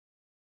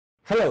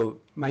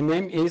Hello, my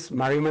name is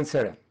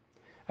Mancera.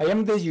 I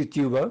am the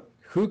YouTuber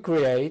who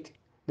created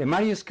the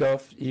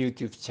Marioskove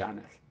YouTube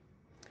channel.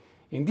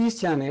 In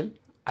this channel,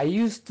 I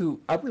used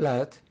to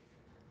upload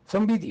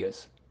some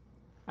videos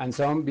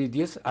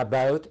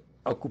about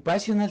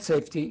occupational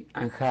safety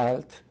and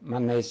health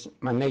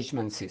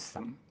management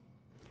system.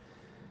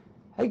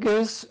 I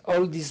guess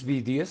all these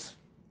videos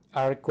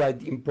are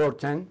quite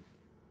important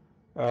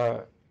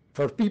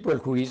for people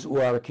who is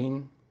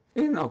working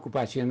in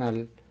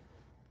occupational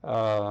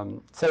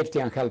safety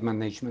and health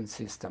management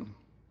system.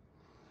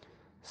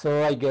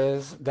 So I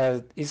guess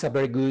that is a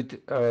very good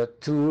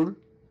tool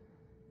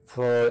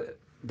for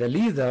the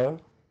leader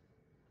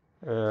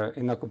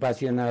in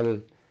occupational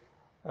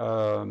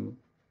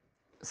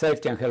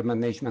safety and health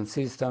management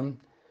system,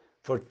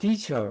 for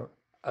teacher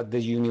at the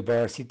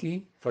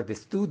university, for the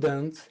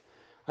students,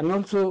 and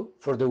also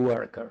for the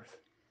workers.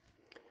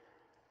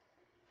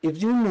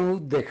 If you know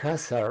the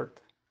hazard,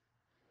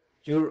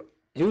 you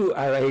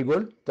are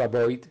able to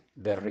avoid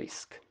the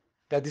risk.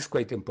 That is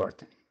quite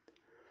important.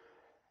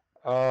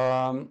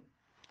 Now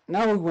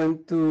I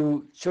want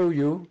to show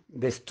you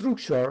the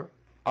structure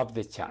of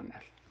the channel.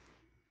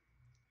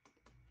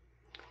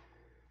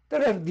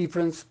 There are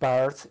different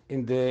parts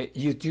in the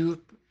YouTube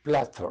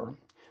platform,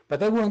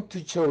 but I want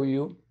to show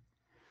you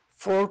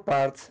 4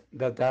 parts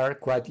that are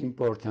quite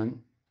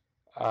important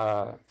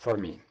for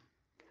me.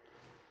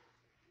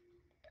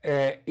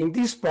 In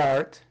this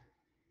part,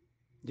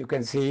 you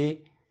can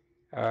see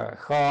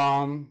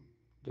home,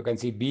 you can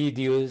see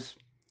videos,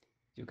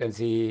 you can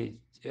see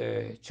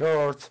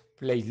shorts,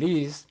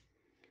 playlists,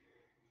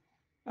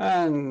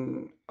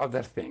 and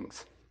other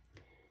things.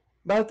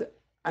 But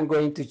I'm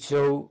going to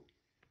show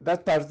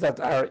that parts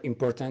that are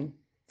important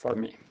for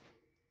me.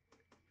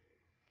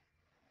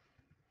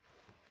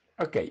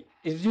 Okay,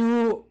 if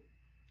you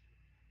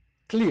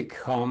click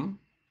home,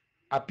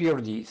 appear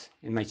this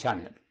in my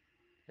channel.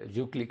 If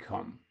you click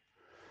home,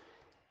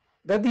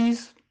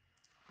 this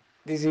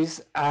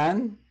is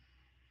I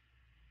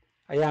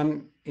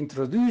am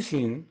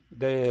introducing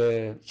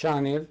the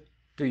channel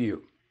to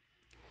you.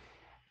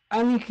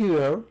 And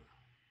here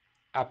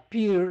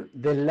appear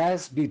the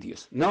last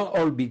videos, not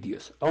all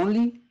videos,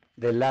 only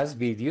the last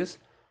videos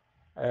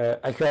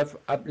I have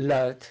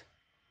uploaded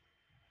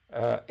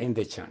in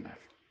the channel.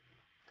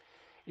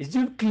 If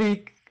you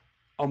click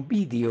on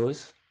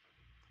videos,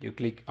 you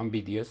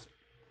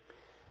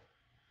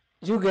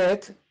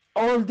get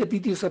all the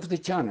videos of the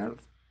channel,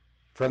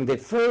 from the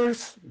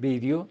first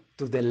video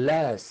to the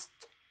last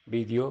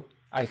video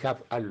I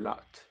have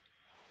uploaded.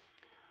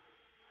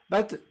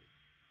 But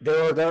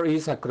the order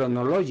is a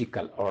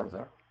chronological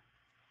order.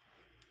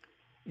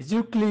 If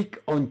you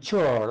click on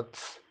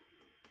shorts,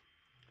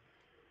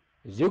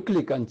 you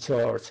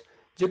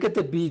get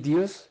the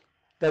videos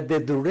that the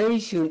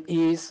duration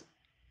is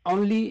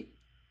only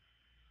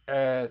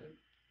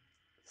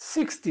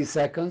 60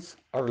 seconds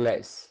or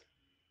less.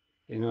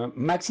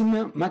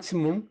 Maximum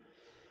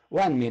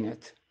 1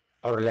 minute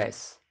or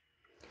less.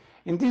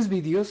 In these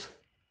videos,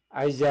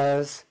 I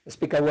just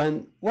speak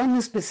about one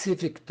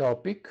specific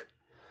topic,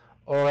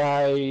 or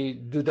I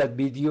do that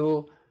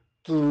video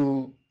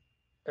to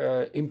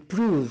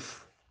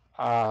improve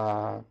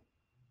another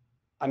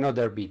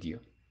video.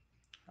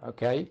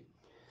 Okay,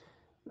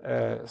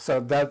 so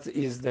that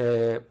is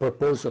the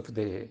purpose of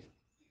the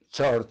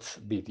short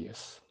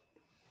videos.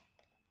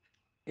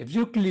 If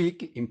you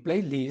click in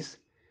playlist,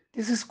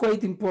 this is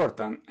quite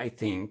important, I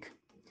think,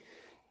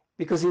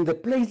 because in the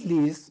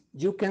playlist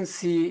you can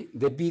see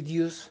the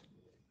videos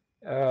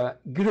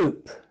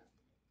group.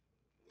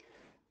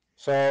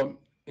 So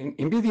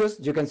in videos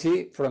you can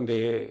see from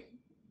the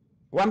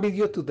one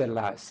video to the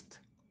last.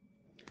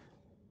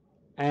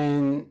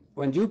 And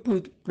when you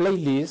put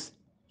playlist,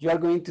 you are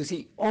going to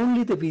see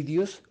only the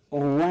videos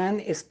on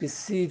one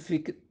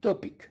specific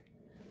topic.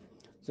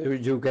 So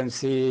you can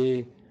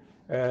see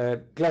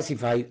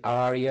classified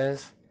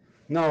areas,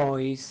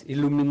 noise,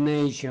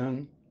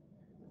 illumination,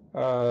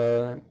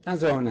 and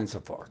so on and so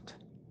forth.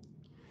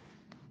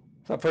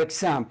 So for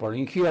example,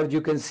 in here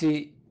you can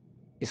see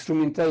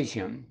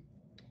instrumentation.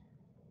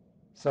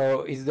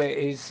 So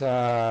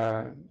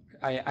I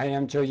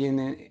am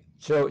showing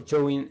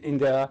in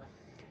the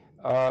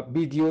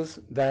videos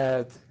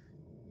that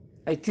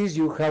I teach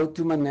you how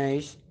to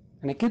manage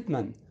an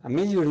equipment, a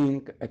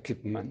measuring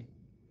equipment.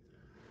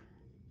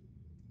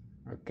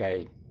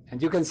 Okay, and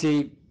you can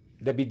see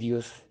the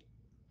videos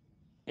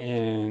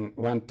in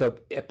one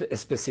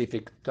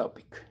specific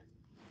topic.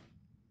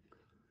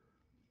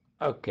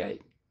 Okay.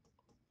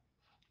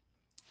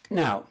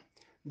 Now,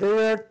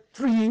 there are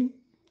three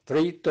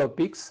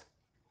topics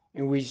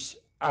in which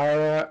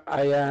I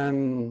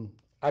am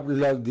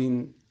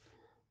uploading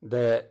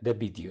the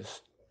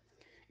videos: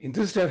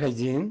 industrial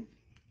hygiene,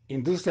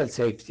 industrial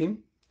safety,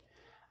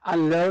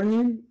 and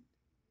learning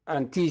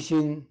and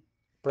teaching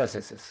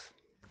processes.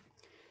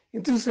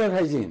 Industrial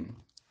hygiene.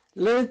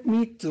 Let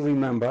me to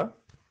remember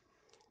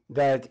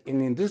that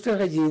in industrial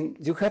hygiene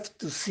you have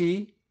to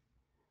see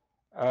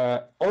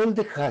all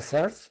the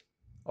hazards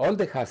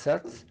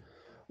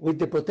with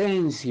the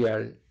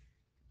potential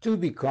to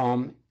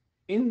become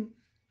in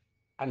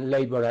a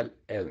laboral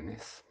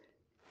illness.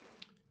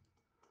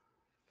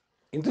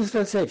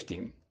 Industrial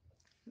safety.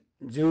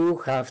 You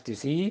have to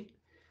see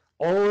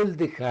all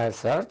the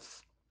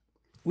hazards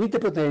with the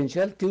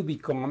potential to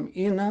become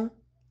in a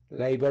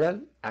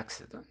laboral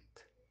accident.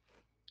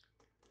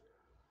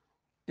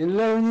 In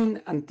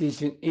learning and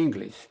teaching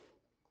English,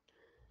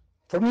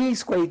 for me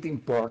it's quite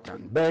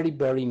important, very,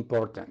 very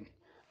important,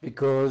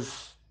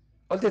 because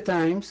all the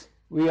times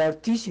we are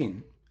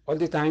teaching, all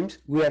the times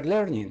we are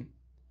learning.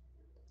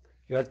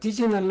 You are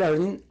teaching and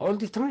learning all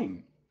the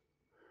time.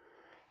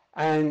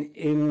 And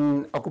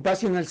in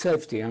occupational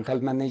safety and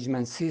health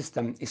management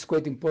system, it's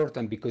quite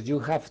important because you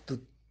have to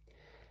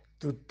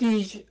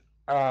teach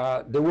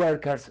the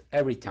workers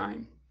every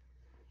time.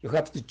 You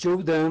have to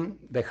show them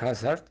the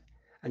hazard,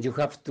 and you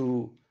have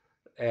to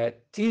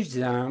teach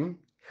them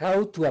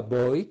how to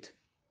avoid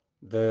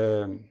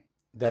the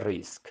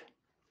risk.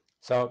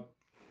 So,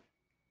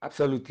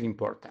 absolutely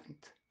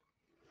important.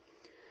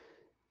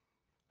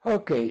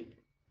 Okay,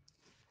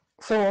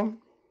 so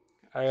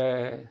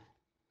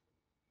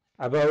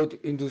about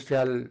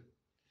industrial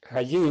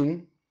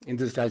hygiene,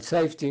 industrial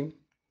safety,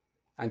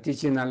 and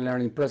teaching and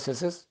learning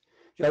processes,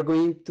 you are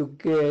going to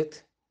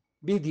get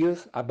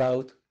videos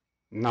about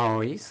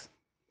noise,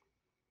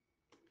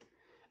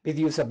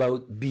 videos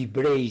about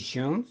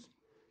vibrations,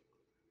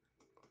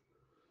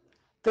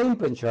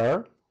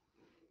 temperature,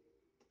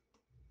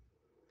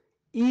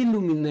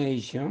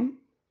 illumination,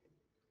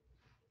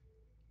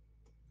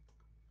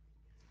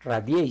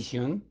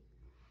 radiation,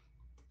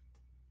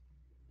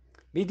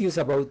 videos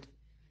about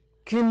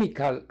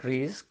chemical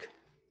risk,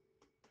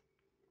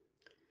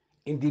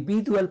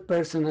 individual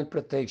personal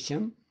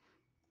protection,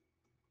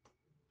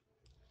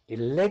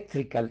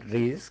 electrical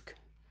risk,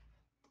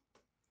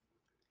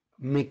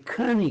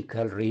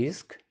 mechanical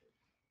risk,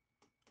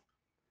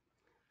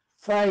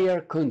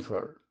 fire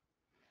control,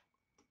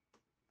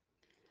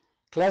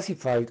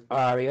 classified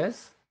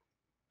areas,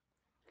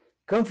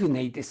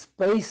 confined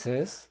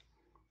spaces,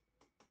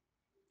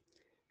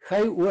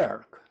 high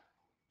work.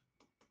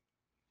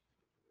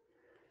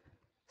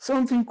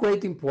 Something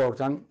quite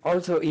important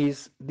also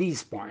is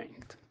this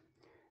point.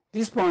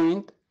 This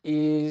point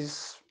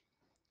is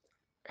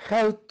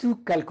how to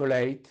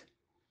calculate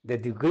the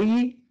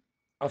degree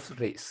of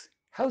risk.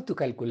 How to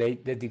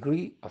calculate the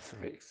degree of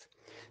risk.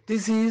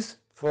 This is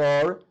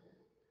for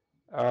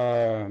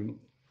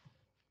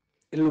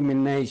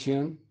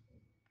illumination,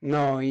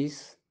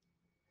 noise,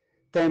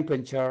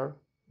 temperature,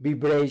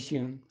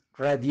 vibration,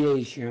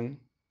 radiation,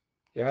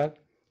 yeah,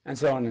 and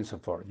so on and so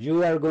forth.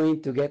 You are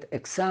going to get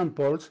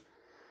examples,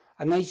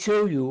 and I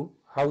show you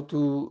how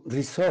to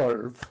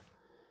resolve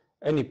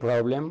any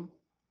problem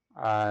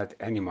at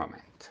any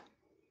moment.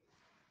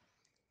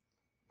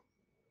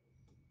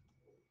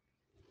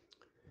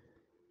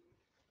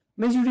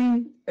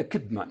 Measuring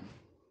equipment.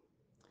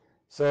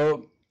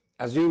 So,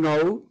 as you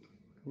know,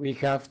 we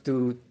have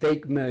to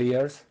take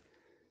measures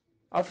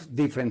of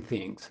different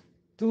things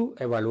to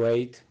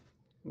evaluate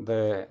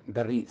the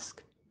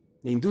risk,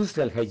 the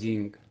industrial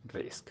hygiene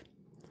risk.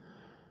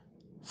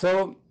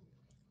 So,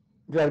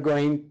 we are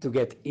going to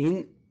get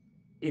in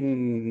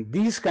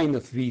these kind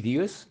of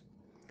videos,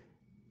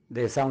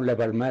 the sound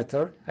level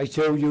meter. I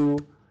show you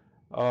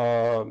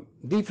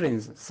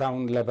different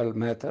sound level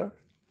meter,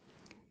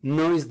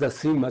 noise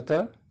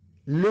dosimeter,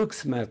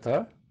 lux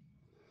meter,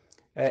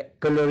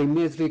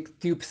 colorimetric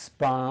tubes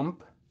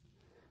pump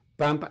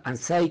and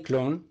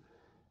cyclone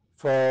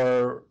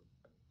for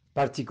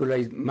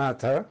particulate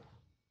matter,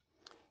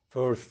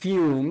 for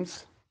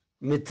fumes,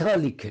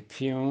 metallic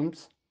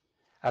fumes,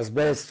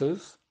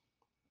 asbestos,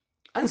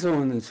 and so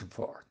on and so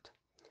forth.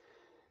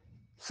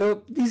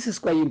 So this is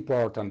quite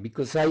important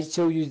because I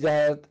show you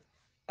that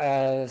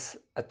as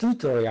a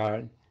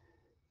tutorial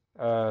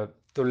to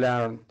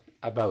learn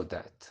about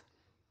that.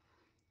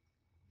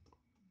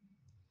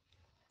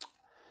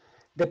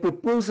 The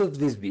purpose of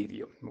this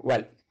video.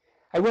 Well,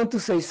 I want to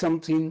say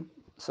something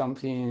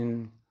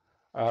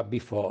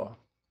before.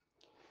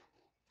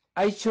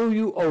 I show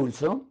you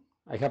also,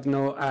 I have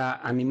no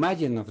an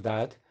image of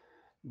that,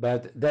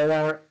 but there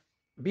are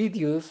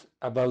videos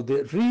about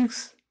the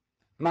risk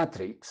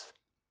matrix.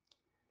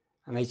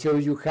 And I show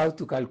you how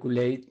to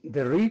calculate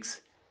the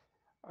risks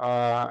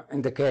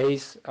in the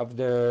case of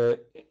the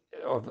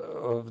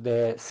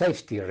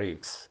safety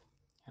risks,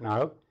 you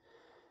know,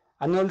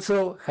 and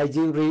also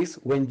hygiene risks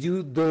when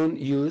you don't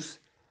use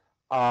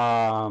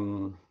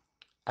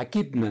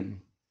equipment,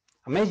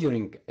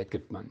 measuring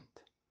equipment.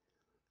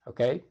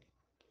 Okay,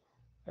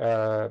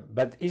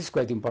 but it's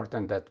quite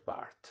important, that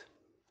part.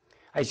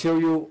 I show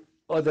you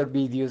other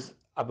videos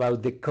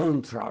about the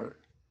control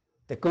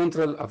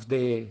of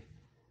the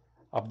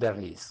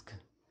risk.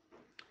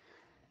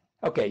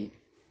 Okay,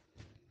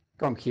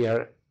 come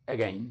here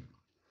again.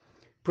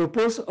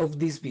 Purpose of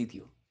this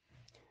video.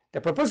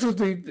 The purpose of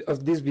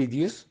these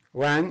videos,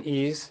 one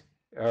is,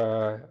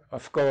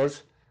 of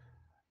course,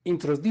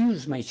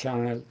 introduce my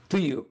channel to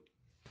you.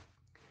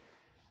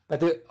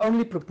 But the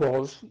only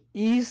purpose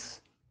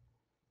is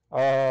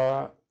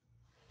to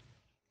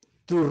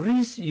to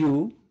reach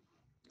you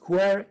who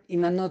are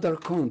in another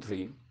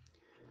country.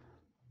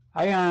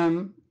 I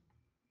am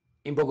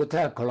in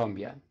Bogota,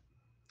 Colombia,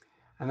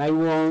 and I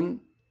want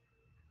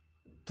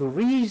to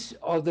reach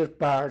other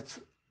parts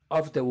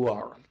of the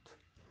world.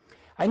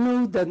 I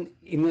know that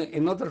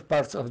in other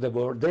parts of the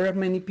world there are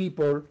many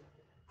people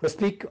who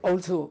speak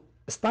also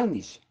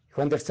Spanish,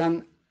 who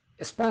understand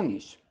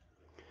Spanish.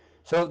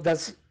 So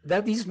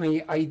that is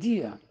my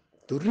idea,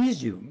 to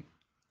reach you.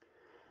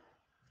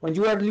 When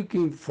you are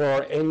looking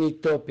for any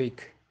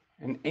topic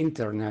on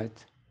internet,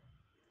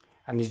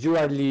 and if you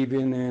are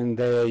living in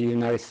the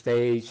United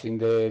States, in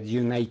the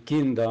United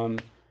Kingdom,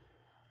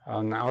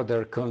 and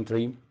other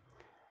country,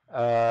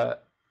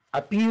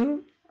 appear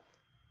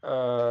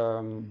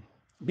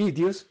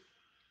videos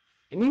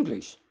in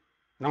English,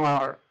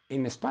 nor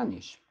in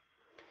Spanish.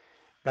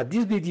 But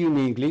this video in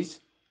English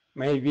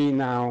maybe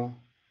now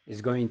is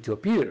going to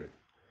appear.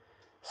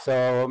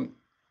 So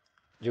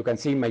you can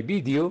see my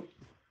video,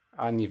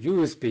 and if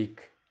you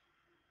speak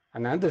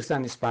and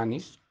understand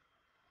Spanish,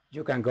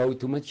 you can go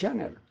to my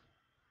channel.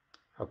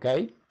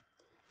 Okay?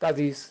 That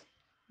is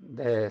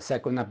the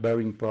second and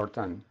very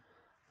important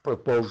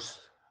purpose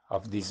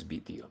of this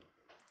video.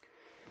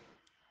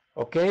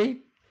 Okay?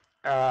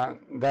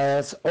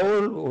 That's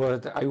all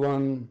what I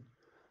want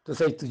to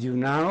say to you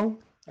now.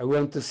 I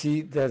want to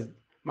see that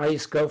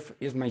Marioskove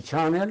is my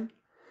channel,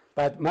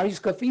 but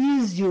Marioskove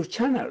is your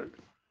channel.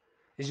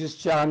 Is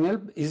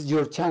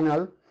your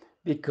channel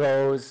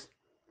because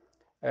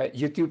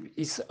YouTube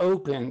is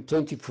open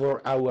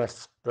 24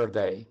 hours per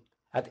day.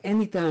 At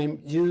any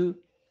time you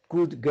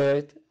could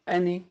get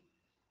any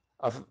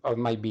of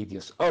my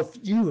videos, of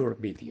your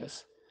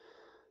videos.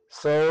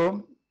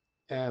 So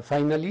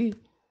finally,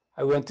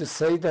 I want to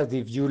say that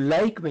if you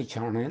like my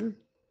channel,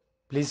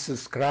 please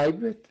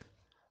subscribe it.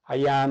 I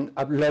am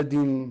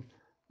uploading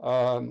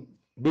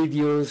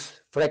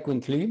videos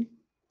frequently.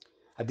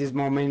 At this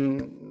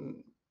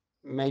moment,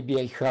 maybe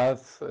I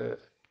have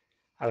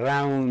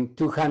around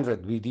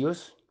 200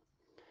 videos.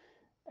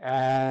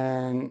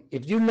 And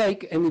if you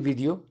like any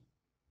video,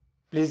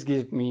 please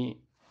give me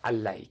a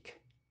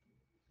like.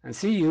 And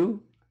see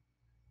you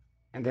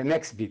in the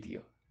next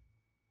video.